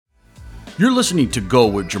You're listening to Go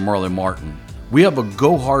with Jamarlin Martin. We have a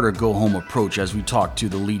go hard or go home approach as we talk to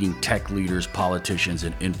the leading tech leaders, politicians,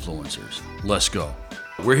 and influencers. Let's go.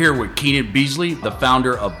 We're here with Keenan Beasley, the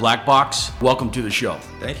founder of Blackbox. Welcome to the show.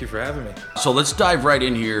 Thank you for having me. So let's dive right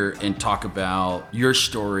in here and talk about your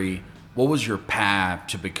story. What was your path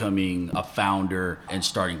to becoming a founder and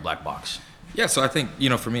starting Blackbox? Yeah, so I think,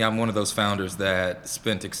 for me, I'm one of those founders that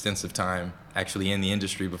spent extensive time actually in the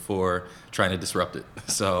industry before trying to disrupt it.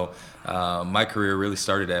 So my career really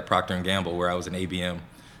started at Procter & Gamble, where I was an ABM,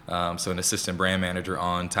 so an assistant brand manager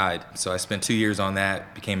on Tide. So I spent 2 years on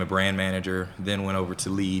that, became a brand manager, then went over to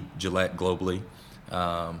lead Gillette globally.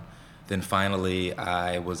 Then finally,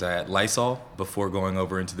 I was at Lysol before going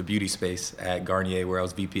over into the beauty space at Garnier, where I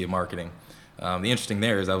was VP of marketing. The interesting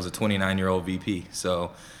there is I was a 29-year-old VP.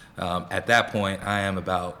 So at that point, I am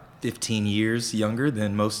about 15 years younger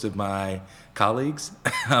than most of my colleagues.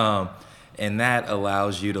 And that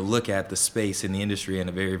allows you to look at the space in the industry in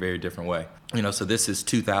a very, very different way. So this is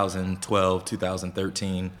 2012,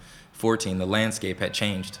 2013, 14. The landscape had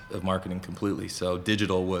changed of marketing completely. So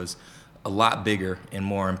digital was a lot bigger and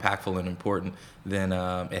more impactful and important than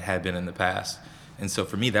it had been in the past. And so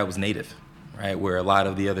for me, that was native, right? Where a lot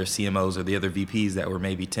of the other CMOs or the other VPs that were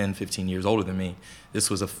maybe 10, 15 years older than me, this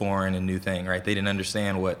was a foreign and new thing, right? They didn't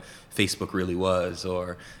understand what Facebook really was,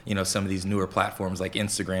 or, some of these newer platforms like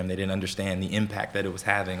Instagram, they didn't understand the impact that it was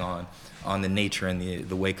having on the nature and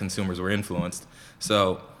the way consumers were influenced.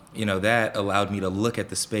 So, that allowed me to look at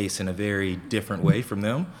the space in a very different way from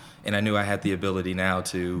them. And I knew I had the ability now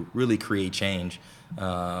to really create change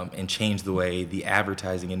and change the way the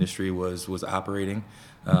advertising industry was operating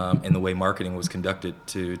and the way marketing was conducted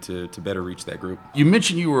to better reach that group. You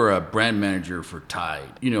mentioned you were a brand manager for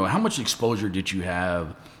Tide. How much exposure did you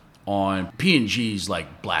have on P&G's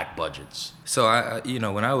like black budgets? So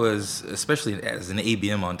when I was, especially as an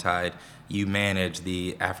ABM on Tide, you manage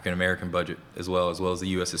the African American budget as well as the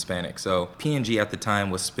U.S. Hispanic. So P&G at the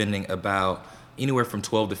time was spending about anywhere from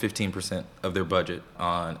 12 to 15% of their budget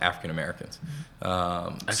on African Americans.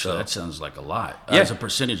 Actually, that sounds like a lot. Yeah. As a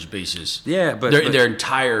percentage basis. Yeah, but their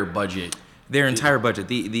entire budget. Their entire budget.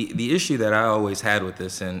 The issue that I always had with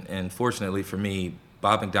this, and fortunately for me,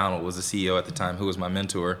 Bob McDonald was the CEO at the time, who was my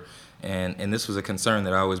mentor, and this was a concern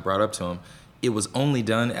that I always brought up to him. It was only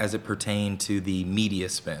done as it pertained to the media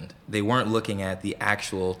spend. They weren't looking at the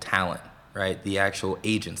actual talent, right? The actual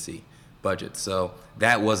agency budget. So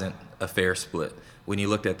that wasn't a fair split. When you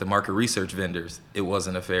looked at the market research vendors, it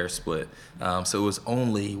wasn't a fair split. So it was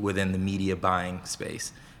only within the media buying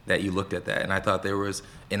space that you looked at that. And I thought there was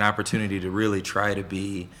an opportunity to really try to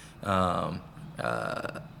be, a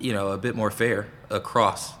bit more fair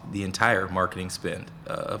across the entire marketing spend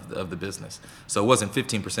of the business. So it wasn't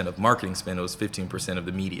 15% of marketing spend, it was 15% of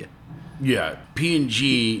the media. Yeah,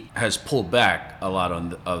 P&G has pulled back a lot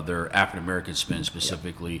of their African American spend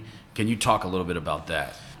specifically. Yeah. Can you talk a little bit about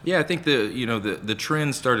that? Yeah, I think the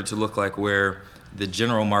trend started to look like where the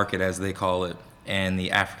general market, as they call it, and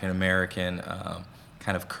the African American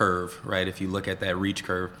kind of curve, right? If you look at that reach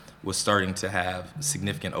curve, was starting to have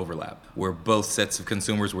significant overlap, where both sets of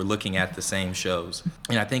consumers were looking at the same shows.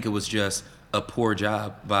 And I think it was just a poor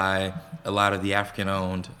job by a lot of the African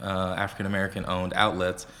American owned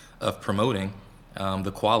outlets of promoting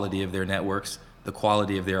the quality of their networks, the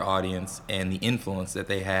quality of their audience, and the influence that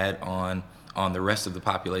they had on the rest of the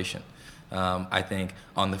population. I think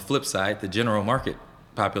on the flip side, the general market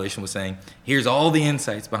population was saying, here's all the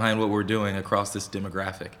insights behind what we're doing across this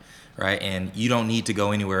demographic, right? And you don't need to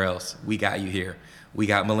go anywhere else. We got you here. We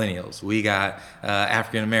got millennials. We got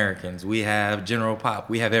African Americans. We have general pop.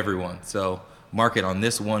 We have everyone. So market on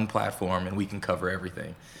this one platform and we can cover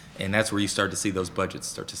everything. And that's where you start to see those budgets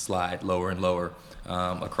start to slide lower and lower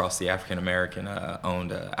across the African American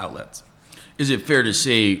owned outlets. Is it fair to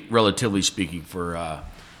say, relatively speaking, for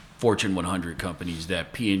Fortune 100 companies,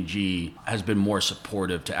 that P&G has been more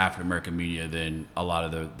supportive to African American media than a lot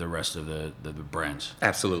of the rest of the brands?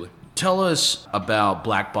 Absolutely. Tell us about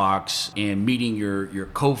Blackbox and meeting your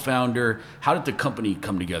co-founder. How did the company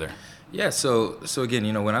come together? Yeah, so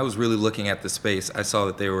again, when I was really looking at the space, I saw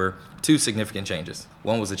that there were two significant changes.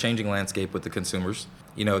 One was the changing landscape with the consumers.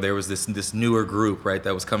 There was this newer group, right,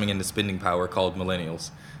 that was coming into spending power called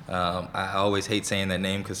millennials. I always hate saying that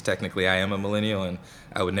name because technically I am a millennial and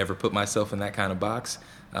I would never put myself in that kind of box.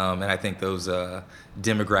 And I think those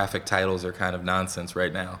demographic titles are kind of nonsense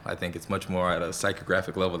right now. I think it's much more at a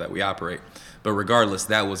psychographic level that we operate. But regardless,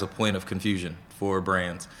 that was a point of confusion for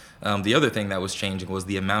brands. The other thing that was changing was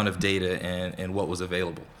the amount of data and what was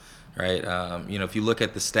available. right? If you look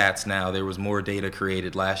at the stats now, there was more data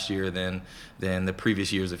created last year than the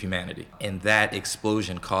previous years of humanity. And that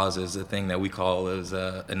explosion causes a thing that we call as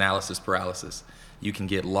analysis paralysis. You can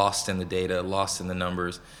get lost in the data, lost in the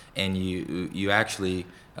numbers, and you actually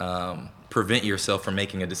prevent yourself from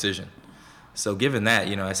making a decision. So given that,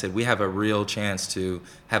 I said we have a real chance to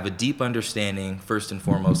have a deep understanding, first and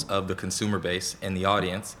foremost, of the consumer base and the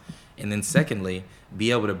audience. And then secondly,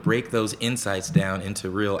 be able to break those insights down into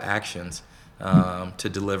real actions to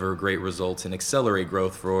deliver great results and accelerate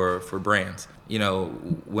growth for brands.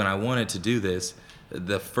 When I wanted to do this,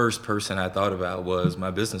 the first person I thought about was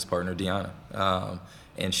my business partner, Deanna.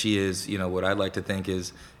 And she is, what I'd like to think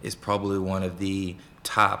is probably one of the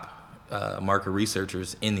top market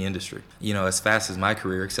researchers in the industry. As fast as my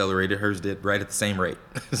career accelerated, hers did right at the same rate.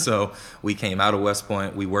 So we came out of West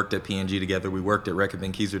Point, we worked at P&G together, we worked at Reckitt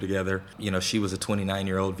Benckiser together. She was a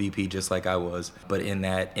 29-year-old VP just like I was, but in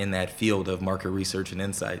that field of market research and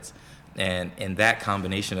insights. And that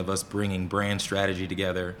combination of us bringing brand strategy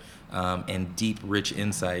together and deep, rich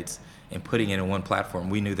insights and putting it in one platform,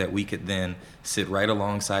 we knew that we could then sit right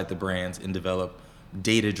alongside the brands and develop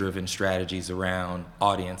data-driven strategies around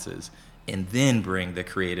audiences and then bring the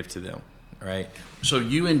creative to them, right? So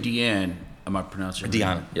you and Deanne, am I pronouncing it?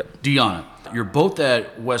 Deanna, yep. Deanna, you're both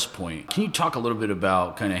at West Point. Can you talk a little bit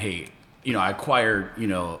about kind of, hey, I acquired,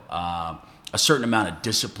 a certain amount of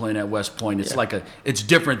discipline at West Point. It's it's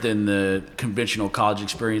different than the conventional college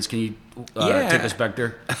experience. Can you take us back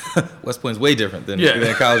there? West Point's way different than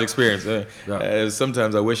college experience.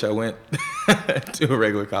 Sometimes I wish I went to a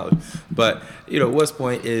regular college. But, West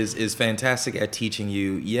Point is fantastic at teaching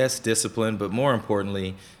you, yes, discipline, but more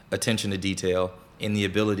importantly, attention to detail and the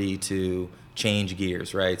ability to change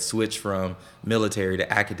gears, right? Switch from military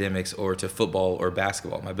to academics or to football or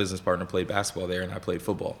basketball. My business partner played basketball there and I played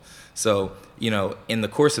football. So, in the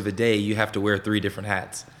course of a day, you have to wear 3 different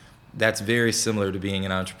hats. That's very similar to being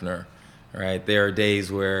an entrepreneur, right? There are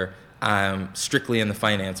days where I'm strictly in the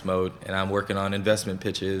finance mode and I'm working on investment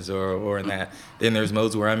pitches or in that. Then there's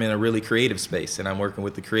modes where I'm in a really creative space and I'm working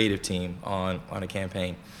with the creative team on a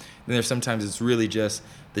campaign. Then there's sometimes it's really just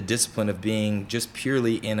the discipline of being just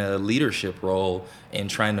purely in a leadership role and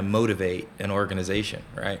trying to motivate an organization,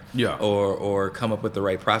 right? Yeah. Or come up with the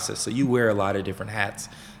right process. So you wear a lot of different hats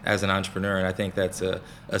as an entrepreneur, and I think that's a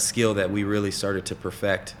skill that we really started to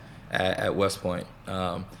perfect at West Point.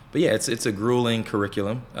 But yeah, it's a grueling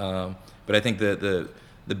curriculum. But I think the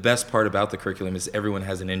best part about the curriculum is everyone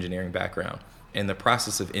has an engineering background, and the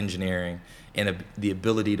process of engineering and the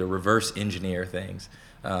ability to reverse engineer things,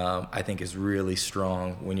 I think is really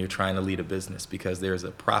strong when you're trying to lead a business, because there's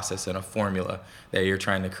a process and a formula that you're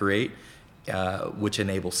trying to create, which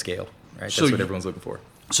enables scale, right? That's what everyone's looking for.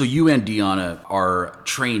 So you and Deanna are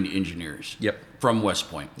trained engineers. Yep. From West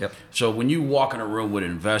Point. Yep. So when you walk in a room with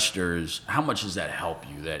investors, how much does that help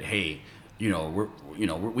you? That, hey,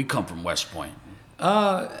 we come from West Point.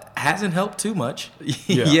 Hasn't helped too much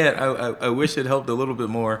yet. I wish it helped a little bit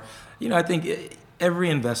more. I think every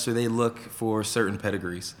investor, they look for certain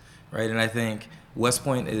pedigrees, right? And I think West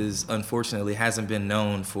Point unfortunately hasn't been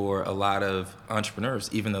known for a lot of entrepreneurs,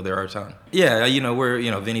 even though there are a ton. Yeah,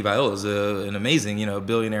 Vinny Viola is an amazing,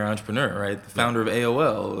 billionaire entrepreneur, right? The founder of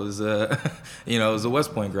AOL was a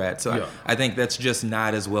West Point grad. So I think that's just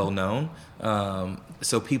not as well known.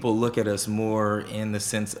 So people look at us more in the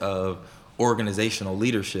sense of organizational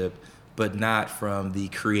leadership, but not from the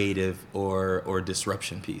creative or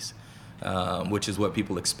disruption piece. Which is what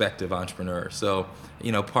people expect of entrepreneurs. So,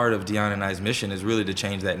 part of Deanna and I's mission is really to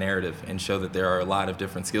change that narrative and show that there are a lot of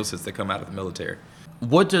different skill sets that come out of the military.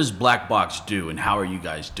 What does Black Box do, and how are you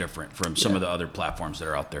guys different from some of the other platforms that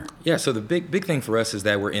are out there? Yeah, so the big thing for us is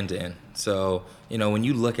that we're end-to-end. So, when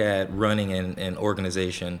you look at running an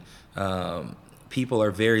organization, people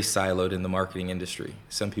are very siloed in the marketing industry.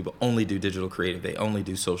 Some people only do digital creative. They only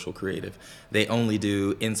do social creative. They only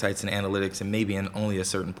do insights and analytics, and maybe in only a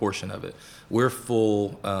certain portion of it. We're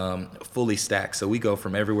fully stacked. So we go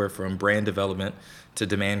from everywhere from brand development to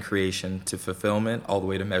demand creation to fulfillment all the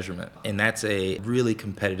way to measurement. And that's a really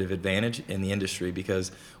competitive advantage in the industry,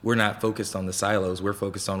 because we're not focused on the silos. We're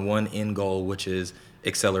focused on one end goal, which is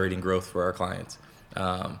accelerating growth for our clients.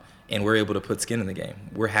 And we're able to put skin in the game.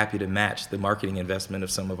 We're happy to match the marketing investment of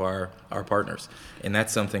some of our partners. And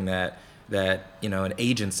that's something that an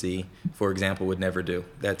agency, for example, would never do.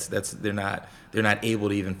 They're not able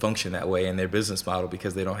to even function that way in their business model,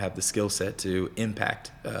 because they don't have the skill set to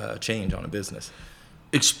impact change on a business.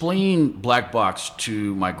 Explain Black Box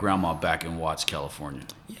to my grandma back in Watts, California.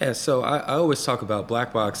 Yeah, so I always talk about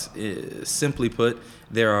Black Box. Simply put,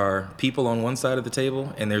 there are people on one side of the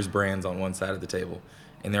table and there's brands on one side of the table.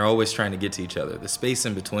 and they're always trying to get to each other. The space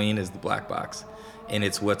in between is the black box, and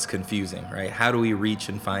it's what's confusing, right? How do we reach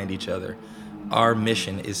and find each other? Our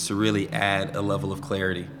mission is to really add a level of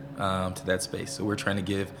clarity to that space. So we're trying to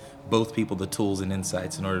give both people the tools and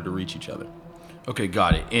insights in order to reach each other. Okay,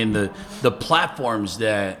 got it. And the platforms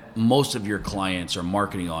that most of your clients are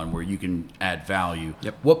marketing on, where you can add value.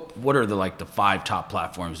 Yep. What are the 5 top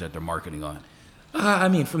platforms that they're marketing on? I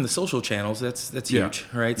mean, from the social channels, that's huge,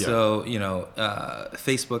 right? Yeah. So,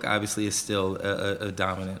 Facebook obviously is still a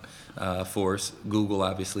dominant force. Google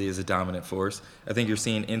obviously is a dominant force. I think you're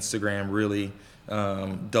seeing Instagram really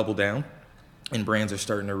double down, and brands are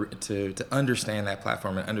starting to understand that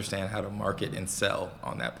platform and understand how to market and sell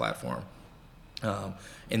on that platform.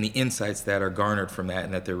 And the insights that are garnered from that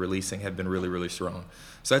and that they're releasing have been really, really strong.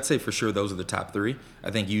 So I'd say for sure those are the top 3.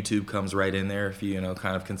 I think YouTube comes right in there if you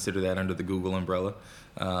kind of consider that under the Google umbrella.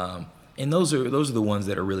 And those are the ones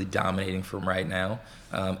that are really dominating from right now.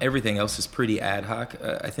 Everything else is pretty ad hoc.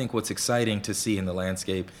 I think what's exciting to see in the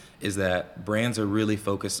landscape is that brands are really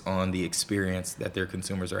focused on the experience that their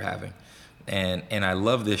consumers are having. And I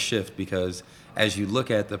love this shift because as you look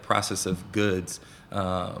at the process of goods,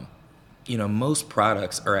 most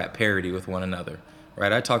products are at parity with one another,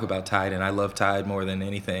 right? I talk about Tide, and I love Tide more than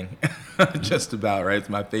anything, just about, right? It's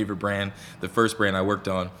my favorite brand, the first brand I worked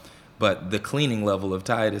on. But the cleaning level of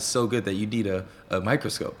Tide is so good that you need a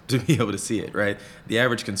microscope to be able to see it, right? The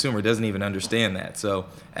average consumer doesn't even understand that. So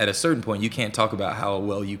at a certain point, you can't talk about how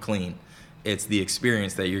well you clean. It's the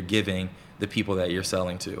experience that you're giving the people that you're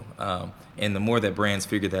selling to. And the more that brands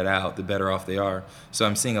figure that out, the better off they are. So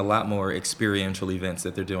I'm seeing a lot more experiential events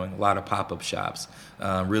that they're doing, a lot of pop-up shops,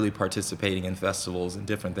 really participating in festivals and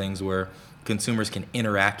different things where consumers can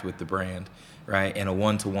interact with the brand, right, in a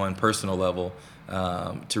one-to-one personal level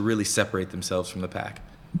to really separate themselves from the pack.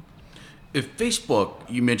 If Facebook,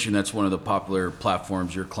 you mentioned that's one of the popular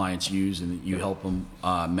platforms your clients use and that you help them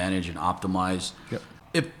manage and optimize. Yep.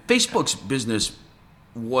 If Facebook's business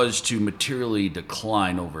was to materially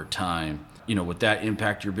decline over time, would that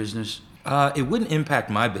impact your business? It wouldn't impact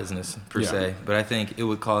my business per Yeah. se, but I think it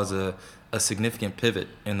would cause a significant pivot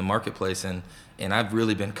in the marketplace, and I've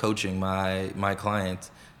really been coaching my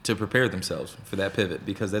clients to prepare themselves for that pivot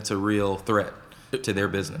because that's a real threat to their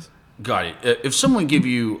business. Got it. If someone gave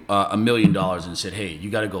you $1 million and said, hey, you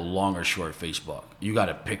got to go long or short Facebook, you got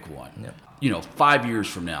to pick one. Yep. 5 years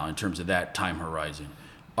from now in terms of that time horizon,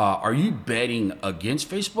 are you betting against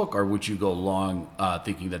Facebook, or would you go long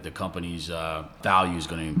thinking that the company's value is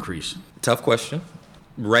going to increase? Tough question.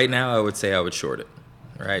 Right now, I would say I would short it,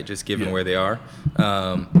 right? Just given where they are.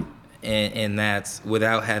 And that's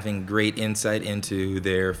without having great insight into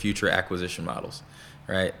their future acquisition models,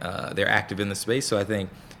 right? They're active in the space, so I think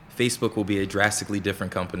Facebook will be a drastically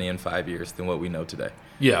different company in 5 years than what we know today.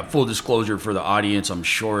 Yeah, full disclosure for the audience, I'm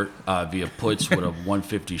short via puts with a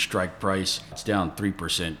 150 strike price. It's down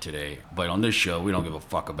 3% today. But on this show, we don't give a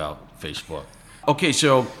fuck about Facebook. Okay,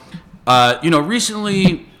 so,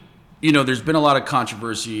 recently, there's been a lot of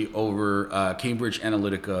controversy over Cambridge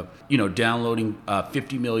Analytica, downloading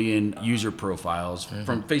 50 million user profiles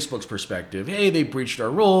from Facebook's perspective. Hey, they breached our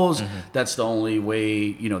rules. That's the only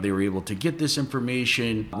way, they were able to get this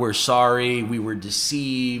information. We're sorry. We were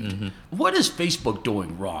deceived. What is Facebook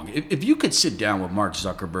doing wrong? If you could sit down with Mark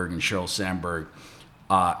Zuckerberg and Sheryl Sandberg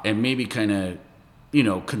and maybe kind of,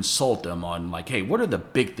 consult them on hey, what are the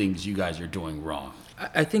big things you guys are doing wrong?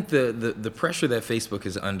 I think the pressure that Facebook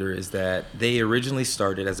is under is that they originally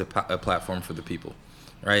started as a platform for the people,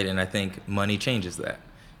 right? And I think money changes that,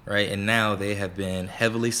 right? And now they have been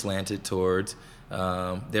heavily slanted towards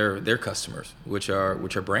their customers, which are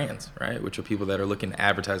brands, right? Which are people that are looking to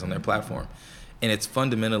advertise on their platform, and it's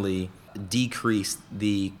fundamentally decreased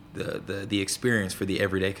the experience for the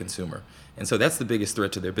everyday consumer. And so that's the biggest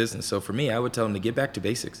threat to their business. So for me, I would tell them to get back to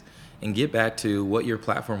basics and get back to what your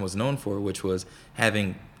platform was known for, which was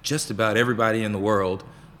having just about everybody in the world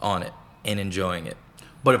on it and enjoying it.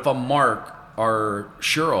 But if I'm Mark or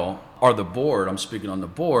Sheryl or the board, I'm speaking on the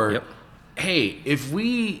board, Yep. Hey, if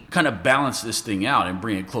we kind of balance this thing out and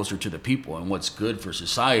bring it closer to the people and what's good for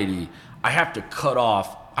society, I have to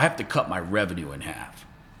cut my revenue in half.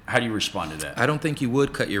 How do you respond to that? I don't think you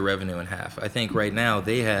would cut your revenue in half. I think right now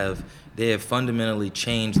they have fundamentally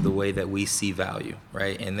changed the way that we see value,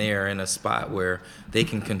 right? And they are in a spot where they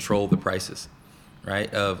can control the prices,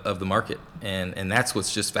 right, of the market. And that's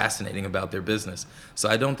what's just fascinating about their business. So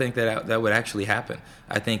I don't think that would actually happen.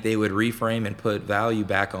 I think they would reframe and put value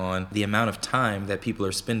back on the amount of time that people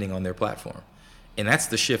are spending on their platform. And that's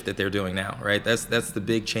the shift that they're doing now, right? That's the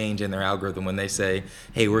big change in their algorithm when they say,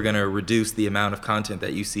 hey, we're going to reduce the amount of content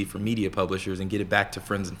that you see from media publishers and get it back to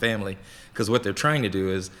friends and family. Because what they're trying to do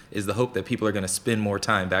is the hope that people are going to spend more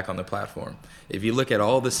time back on the platform. If you look at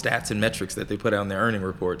all the stats and metrics that they put out in their earning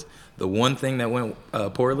reports, the one thing that went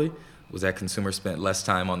poorly was that consumers spent less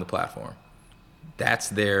time on the platform. That's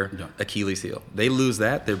their Achilles heel. They lose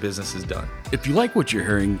that, their business is done. If you like what you're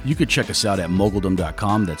hearing, you could check us out at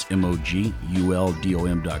moguldom.com. That's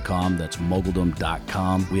moguldom.com. That's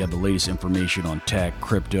moguldom.com. We have the latest information on tech,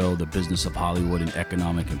 crypto, the business of Hollywood, and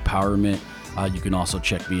economic empowerment. You can also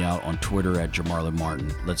check me out on Twitter at Jamarlin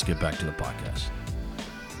Martin. Let's get back to the podcast.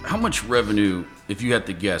 How much revenue, if you had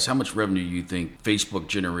to guess, how much revenue do you think Facebook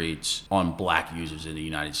generates on black users in the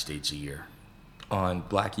United States a year? On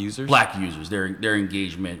black users? Black users, their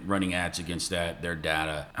engagement, running ads against that, their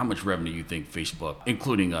data. How much revenue do you think Facebook,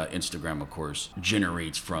 including Instagram, of course,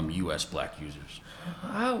 generates from U.S. black users?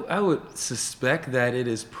 I would suspect that it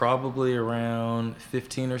is probably around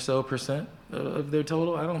 15% or so of their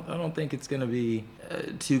total. I don't think it's going to be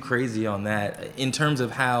too crazy on that in terms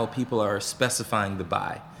of how people are specifying the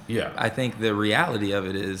buy. Yeah, I think the reality of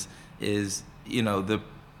it is the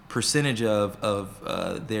percentage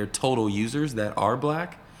of their total users that are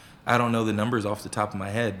black. I don't know the numbers off the top of my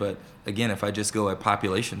head, but again, if I just go at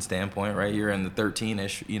population standpoint, right, you're in the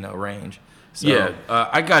 13-ish, range. So, yeah,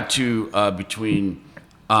 I got to between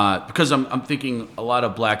because I'm thinking a lot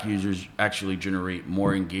of black users actually generate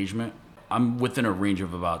more engagement. I'm within a range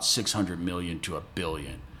of about 600 million to a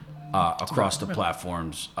billion across the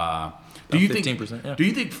platforms. Do you 15%, think? Yeah. Do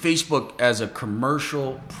you think Facebook, as a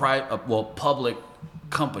commercial, public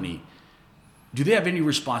company, do they have any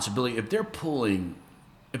responsibility if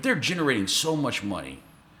they're generating so much money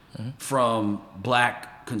from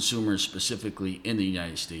black consumers specifically in the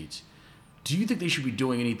United States? Do you think they should be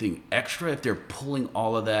doing anything extra if they're pulling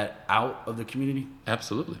all of that out of the community?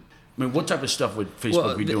 Absolutely. I mean, what type of stuff would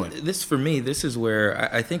Facebook be doing? This is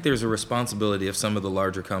where I think there's a responsibility of some of the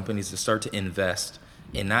larger companies to start to invest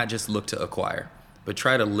and not just look to acquire, but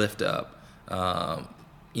try to lift up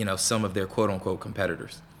some of their quote-unquote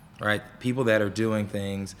competitors, right? People that are doing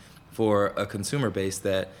things for a consumer base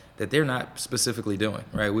that they're not specifically doing,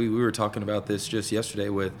 right? We were talking about this just yesterday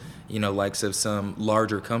with, likes of some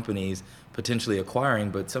larger companies potentially acquiring,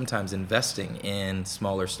 but sometimes investing in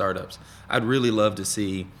smaller startups. I'd really love to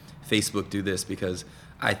see Facebook do this because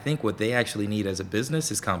I think what they actually need as a business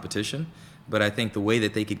is competition. But I think the way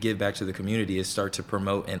that they could give back to the community is start to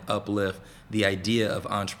promote and uplift the idea of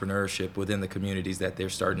entrepreneurship within the communities that they're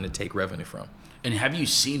starting to take revenue from. And have you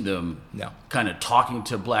seen them No. kind of talking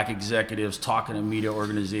to black execuatives, talking to media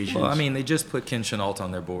organizations? Well, I mean, they just put Ken Chenault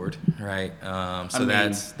on their board, right? That's the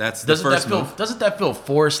doesn't first that feel, move. Doesn't that feel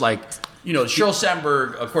forced? Like, Sheryl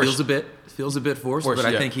Sandberg, of course, feels a bit forced, but I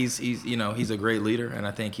yeah. think he's a great leader, and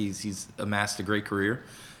I think he's amassed a great career.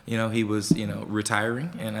 He was retiring,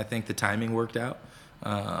 and I think the timing worked out,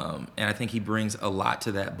 and I think he brings a lot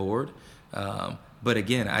to that board. But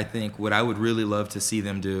again, I think what I would really love to see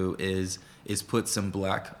them do is put some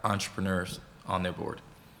black entrepreneurs on their board,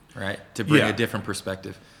 right, to bring a different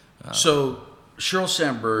perspective. So Sheryl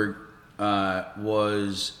Sandberg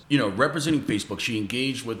was, representing Facebook. She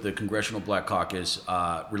engaged with the Congressional Black Caucus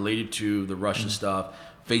related to the Russia stuff.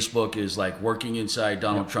 Facebook is like working inside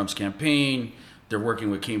Donald Trump's campaign. They're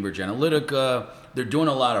working with Cambridge Analytica. They're doing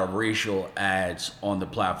a lot of racial ads on the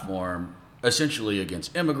platform, essentially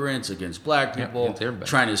against immigrants, against black people,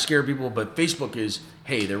 trying to scare people. But Facebook is,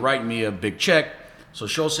 hey, they're writing me a big check. So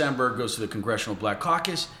Sheryl Sandberg goes to the Congressional Black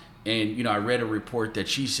Caucus. And, I read a report that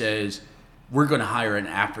she says, we're going to hire an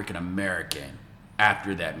African American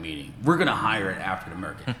after that meeting. We're going to hire an African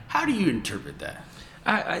American. How do you interpret that?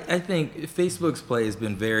 I think Facebook's play has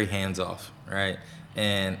been very hands-off, right?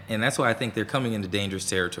 And that's why I think they're coming into dangerous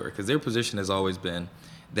territory, because their position has always been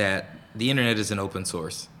that the internet is an open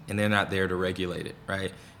source and they're not there to regulate it,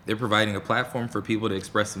 right? They're providing a platform for people to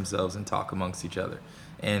express themselves and talk amongst each other.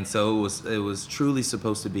 And so it was truly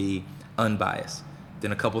supposed to be unbiased.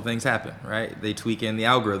 Then a couple things happen, right? They tweak in the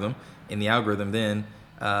algorithm, and the algorithm then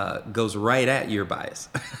goes right at your bias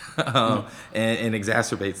and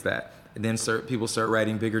exacerbates that. And then people start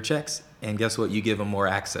writing bigger checks, and guess what? You give them more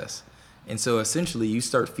access. And so essentially you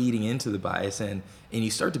start feeding into the bias, and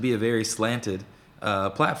you start to be a very slanted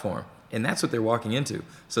platform. And that's what they're walking into.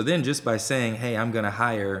 So then just by saying, hey, I'm going to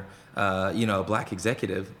hire a black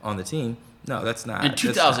executive on the team, no, that's not. In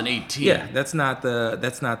 2018. That's not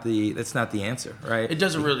the answer, right? It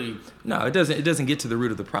doesn't really. No, it doesn't. It doesn't get to the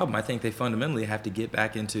root of the problem. I think they fundamentally have to get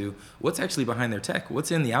back into what's actually behind their tech, what's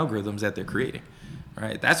in the algorithms that they're creating.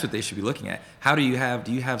 right? That's what they should be looking at. Do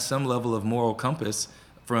you have some level of moral compass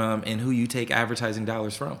from and who you take advertising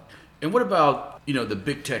dollars from? And what about, the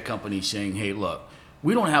big tech companies saying, hey, look,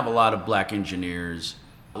 we don't have a lot of black engineers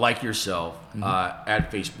like yourself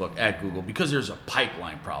at Facebook, at Google, because there's a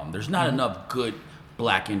pipeline problem. There's not enough good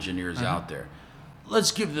black engineers out there.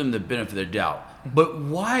 Let's give them the benefit of the doubt. But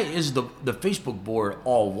why is the Facebook board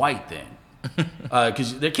all white then?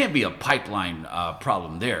 Because there can't be a pipeline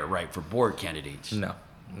problem there, right, for board candidates. No.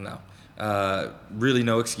 Really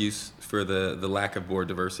no excuse for the lack of board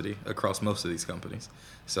diversity across most of these companies.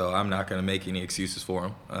 So I'm not going to make any excuses for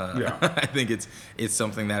them. I think it's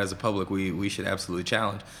something that as a public we should absolutely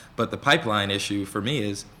challenge. But the pipeline issue for me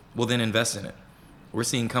is, well, then invest in it. We're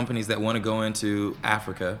seeing companies that want to go into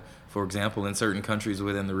Africa, for example, in certain countries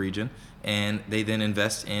within the region, and they then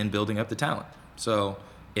invest in building up the talent. So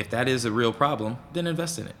if that is a real problem, then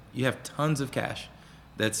invest in it. You have tons of cash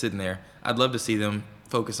that's sitting there. I'd love to see them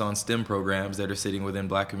focus on STEM programs that are sitting within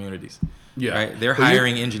black communities. Yeah. Right? They're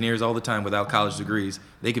hiring engineers all the time without college degrees.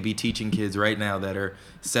 They could be teaching kids right now that are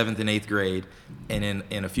 7th and 8th grade, and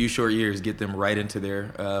in a few short years get them right into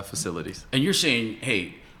their facilities. And you're saying,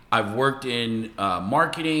 hey, I've worked in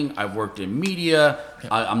marketing, I've worked in media,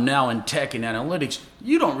 I'm now in tech and analytics.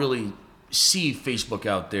 You don't really see Facebook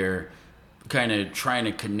out there kind of trying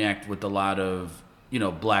to connect with a lot of,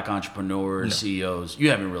 black entrepreneurs, CEOs. You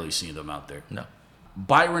haven't really seen them out there. No.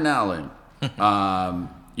 Byron Allen,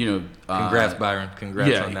 congrats, Byron.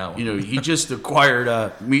 Congrats on that one. He just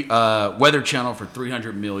acquired Weather Channel for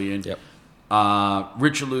 $300 million. Yep.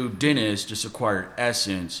 Richelieu Dennis just acquired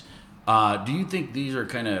Essence. Do you think these are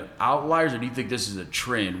kind of outliers, or do you think this is a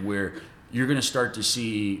trend where you're going to start to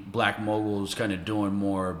see black moguls kind of doing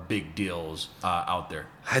more big deals out there?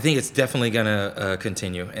 I think it's definitely going to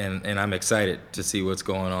continue, and I'm excited to see what's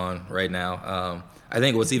going on right now. I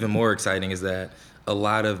think what's even more exciting is that a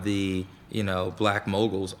lot of the black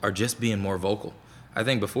moguls are just being more vocal. I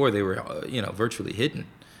think before they were virtually hidden.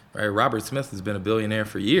 Right? Robert Smith has been a billionaire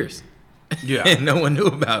for years. Yeah. And no one knew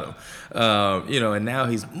about him. And now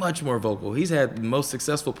he's much more vocal. He's had the most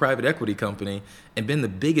successful private equity company and been the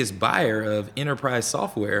biggest buyer of enterprise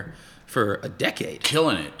software for a decade.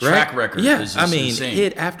 Killing it. Right? Track record. Yeah. Is just insane.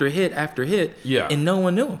 Hit after hit after hit. Yeah. And no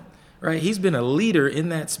one knew him. Right? He's been a leader in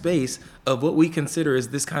that space of what we consider as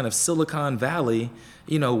this kind of Silicon Valley,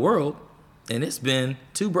 world. And it's been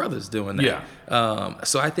two brothers doing that. Yeah.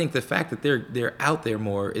 So I think the fact that they're out there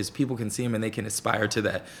more is people can see them and they can aspire to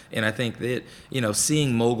that. And I think that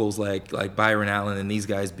seeing moguls like Byron Allen and these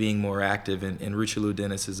guys being more active, and Richelieu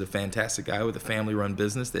Dennis is a fantastic guy with a family-run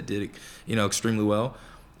business that did extremely well.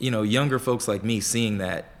 Younger folks like me seeing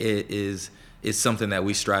that is something that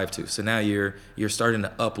we strive to. So now you're starting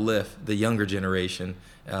to uplift the younger generation.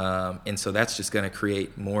 And so that's just going to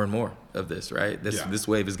create more and more of this, right? This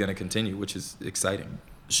wave is going to continue, which is exciting.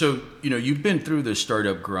 So, you've been through the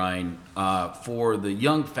startup grind. For the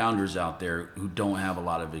young founders out there who don't have a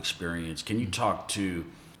lot of experience, can you talk to,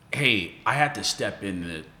 hey, I had to step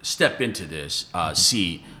into this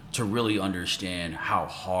seat to really understand how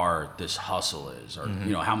hard this hustle is, or,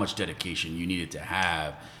 how much dedication you needed to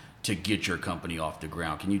have to get your company off the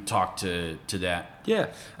ground. Can you talk to that? Yeah.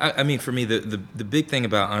 I mean, for me, the big thing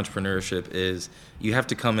about entrepreneurship is you have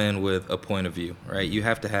to come in with a point of view, right? You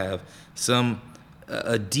have to have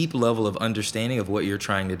a deep level of understanding of what you're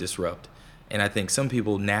trying to disrupt. And I think some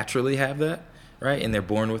people naturally have that, right? And they're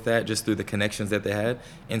born with that just through the connections that they had.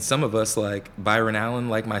 And some of us, like Byron Allen,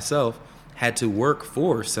 like myself, had to work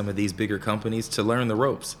for some of these bigger companies to learn the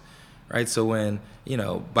ropes. Right, so when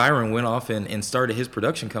Byron went off and started his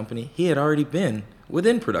production company, he had already been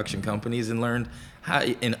within production companies and learned how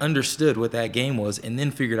and understood what that game was, and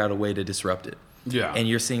then figured out a way to disrupt it. Yeah. And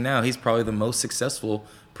you're seeing now he's probably the most successful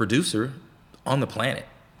producer on the planet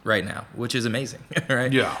right now, which is amazing.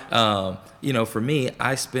 Right? Yeah. For me,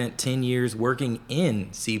 I spent 10 years working in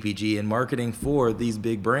CPG and marketing for these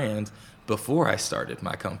big brands before I started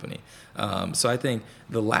my company. So I think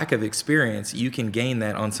the lack of experience, you can gain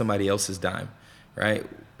that on somebody else's dime, right?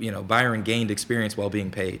 Byron gained experience while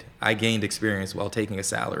being paid. I gained experience while taking a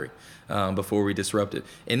salary before we disrupted.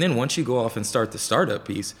 And then once you go off and start the startup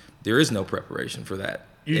piece, there is no preparation for that.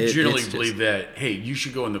 You generally believe that, hey, you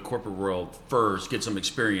should go in the corporate world first, get some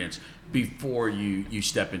experience before you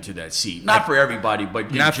step into that seat. Not for everybody,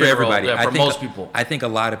 but not for everybody. Yeah, for most people. I think a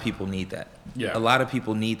lot of people need that. Yeah. A lot of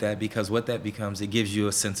people need that because what that becomes, it gives you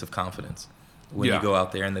a sense of confidence when you go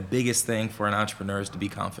out there. And the biggest thing for an entrepreneur is to be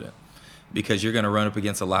confident, because you're going to run up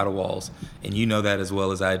against a lot of walls, and you know that as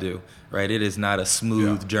well as I do, right? It is not a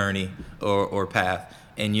smooth journey or path.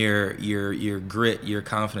 And your grit, your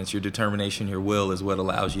confidence, your determination, your will is what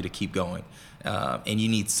allows you to keep going. And you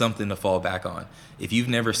need something to fall back on. If you've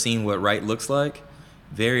never seen what right looks like,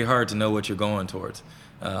 very hard to know what you're going towards.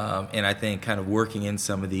 And I think kind of working in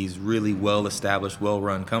some of these really well-established,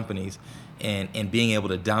 well-run companies and being able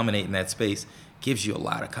to dominate in that space gives you a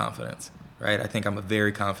lot of confidence, right? I think I'm a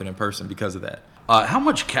very confident person because of that. How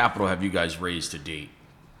much capital have you guys raised to date?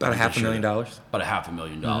 About $500,000. About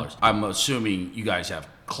 $500,000. I'm assuming you guys have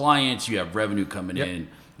clients, you have revenue coming in.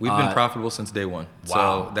 We've been profitable since day one.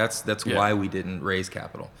 Wow. So that's why we didn't raise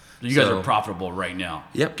capital. You guys are profitable right now.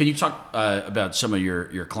 Yep. Can you talk about some of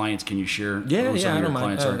your clients? Can you share who some of your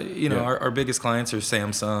clients are? Our biggest clients are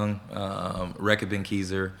Samsung, Reckitt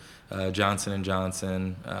Benckiser, Johnson &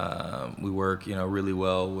 Johnson. We work, really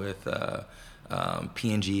well with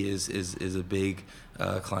P&G is a big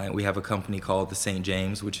client. We have a company called the St.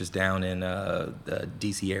 James, which is down in the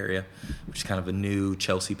D.C. area, which is kind of a new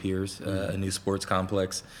Chelsea Piers, a new sports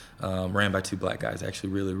complex, ran by two black guys. Actually,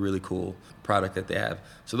 really, really cool product that they have.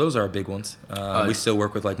 So those are our big ones. We still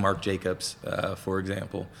work with like Marc Jacobs, for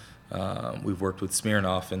example. We've worked with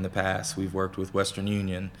Smirnoff in the past. We've worked with Western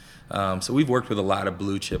Union. So we've worked with a lot of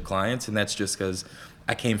blue chip clients, and that's just because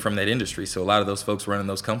I came from that industry. So a lot of those folks running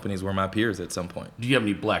those companies were my peers at some point. Do you have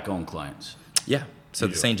any black-owned clients? Yeah. So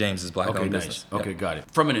the St. James is black-owned business. Okay, got it.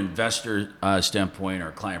 From an investor standpoint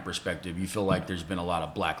or client perspective, you feel like there's been a lot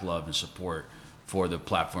of black love and support for the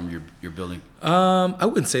platform you're building? I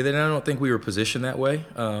wouldn't say that. I don't think we were positioned that way.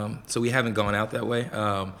 So we haven't gone out that way.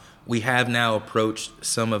 We have now approached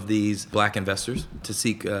some of these black investors to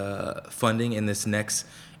seek funding in this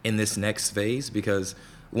next phase because,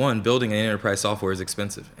 one, building an enterprise software is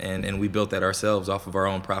expensive, and we built that ourselves off of our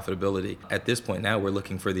own profitability. At this point now, we're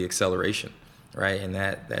looking for the acceleration, right? And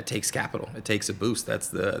that takes capital. It takes a boost. That's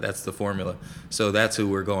the formula. So that's who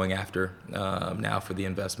we're going after now for the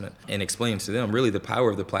investment and explaining to them really the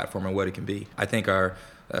power of the platform and what it can be. I think our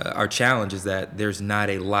challenge is that there's not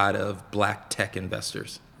a lot of black tech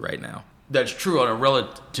investors right now. That's true on a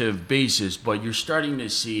relative basis, but you're starting to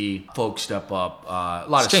see folks step up. A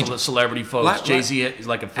lot of celebrity folks. Jay-Z is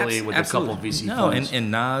like affiliated with a couple of VC funds. And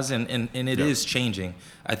Nas, and it is changing.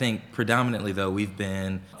 I think predominantly, though, we've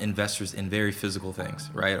been investors in very physical things,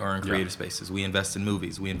 right, or in creative spaces. We invest in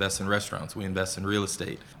movies. We invest in restaurants. We invest in real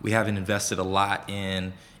estate. We haven't invested a lot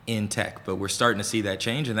in tech, but we're starting to see that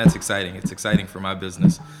change, and that's exciting. It's exciting for my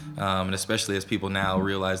business, and especially as people now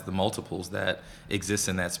realize the multiples that exist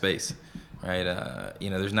in that space. Right,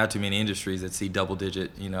 there's not too many industries that see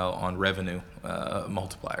double-digit, on revenue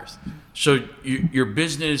multipliers. So your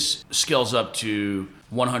business scales up to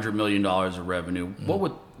 $100 million of revenue. Mm-hmm.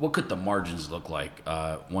 What could the margins look like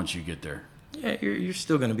once you get there? Yeah, you're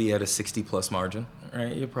still going to be at a 60+ margin,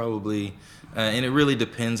 right? You're probably, and it really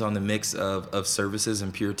depends on the mix of services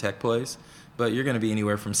and pure tech plays. But you're going to be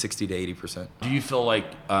anywhere from 60 to 80%. Do you feel like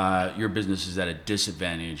your business is at a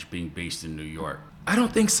disadvantage being based in New York? I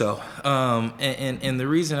don't think so. And the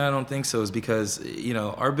reason I don't think so is because,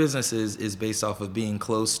 our business is based off of being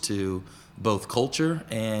close to both culture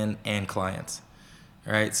and clients,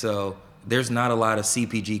 right? So there's not a lot of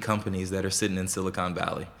CPG companies that are sitting in Silicon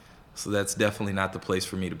Valley. So that's definitely not the place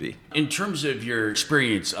for me to be. In terms of your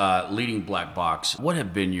experience leading Black Box, what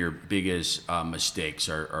have been your biggest mistakes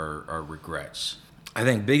or regrets? I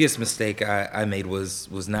think biggest mistake I made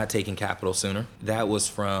was not taking capital sooner. That was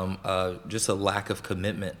from just a lack of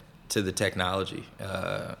commitment to the technology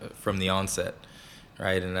from the onset,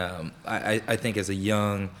 right? And I think as a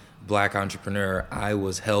young black entrepreneur, I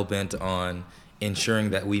was hell-bent on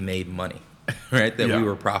ensuring that we made money, right? That we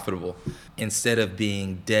were profitable, instead of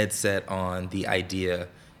being dead set on the idea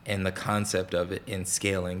and the concept of it and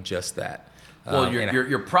scaling just that. Well,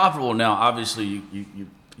 you're profitable now. Obviously, you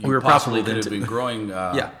we were possibly could have been growing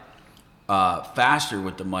faster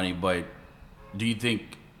with the money, but do you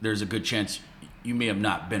think there's a good chance you may have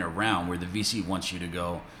not been around where the VC wants you to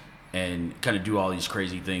go and kind of do all these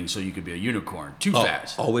crazy things so you could be a unicorn too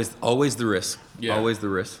fast? Always the risk. Yeah. Always the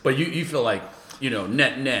risk. But you feel like,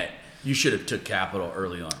 net, you should have took capital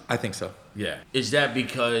early on. I think so. Yeah. Is that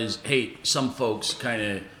because, some folks kind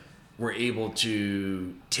of were able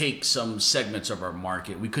to take some segments of our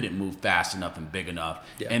market. We couldn't move fast enough and big enough,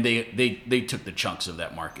 and they took the chunks of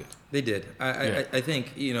that market. They did. I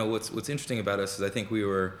think what's interesting about us is I think we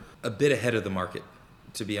were a bit ahead of the market,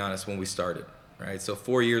 to be honest, when we started. Right. So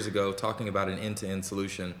 4 years ago, talking about an end-to-end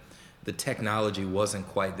solution, the technology wasn't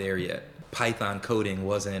quite there yet. Python coding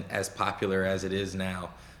wasn't as popular as it is now.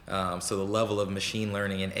 So the level of machine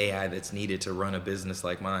learning and AI that's needed to run a business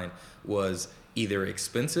like mine was either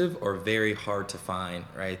expensive or very hard to find,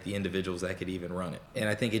 right? The individuals that could even run it. And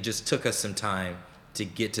I think it just took us some time to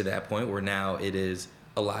get to that point where now it is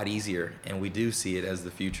a lot easier, and we do see it as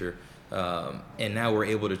the future. And now we're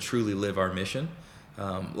able to truly live our mission.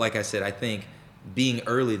 Like I said, I think being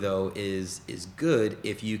early, though, is good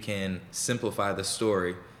if you can simplify the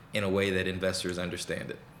story in a way that investors understand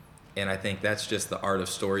it. And I think that's just the art of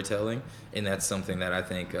storytelling, and that's something that I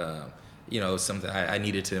think, something I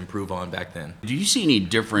needed to improve on back then. Do you see any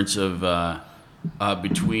difference of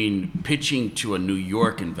between pitching to a New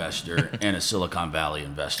York investor and a Silicon Valley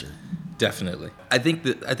investor? Definitely. I think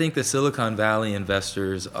the Silicon Valley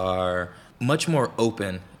investors are much more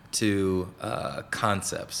open to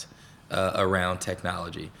concepts around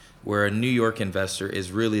technology, where a New York investor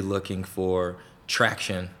is really looking for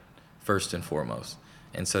traction first and foremost.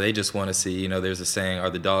 And so they just want to see, there's a saying, are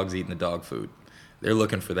the dogs eating the dog food? They're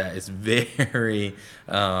looking for that. It's very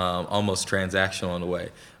almost transactional in a way,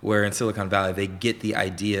 where in Silicon Valley, they get the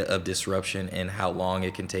idea of disruption and how long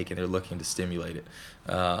it can take, and they're looking to stimulate it.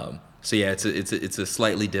 So yeah, it's a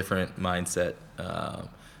slightly different mindset.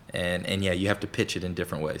 And yeah, you have to pitch it in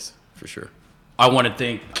different ways, for sure. I want to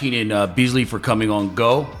thank Keenan Beasley for coming on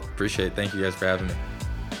Go. Appreciate it. Thank you guys for having me.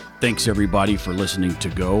 Thanks everybody for listening to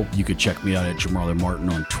Go. You can check me out at Jamarley Martin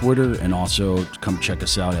on Twitter, and also come check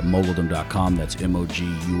us out at moguldom.com. That's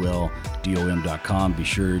moguldom.com. Be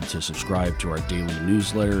sure to subscribe to our daily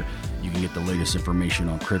newsletter. You can get the latest information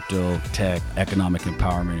on crypto, tech, economic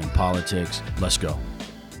empowerment, and politics. Let's go.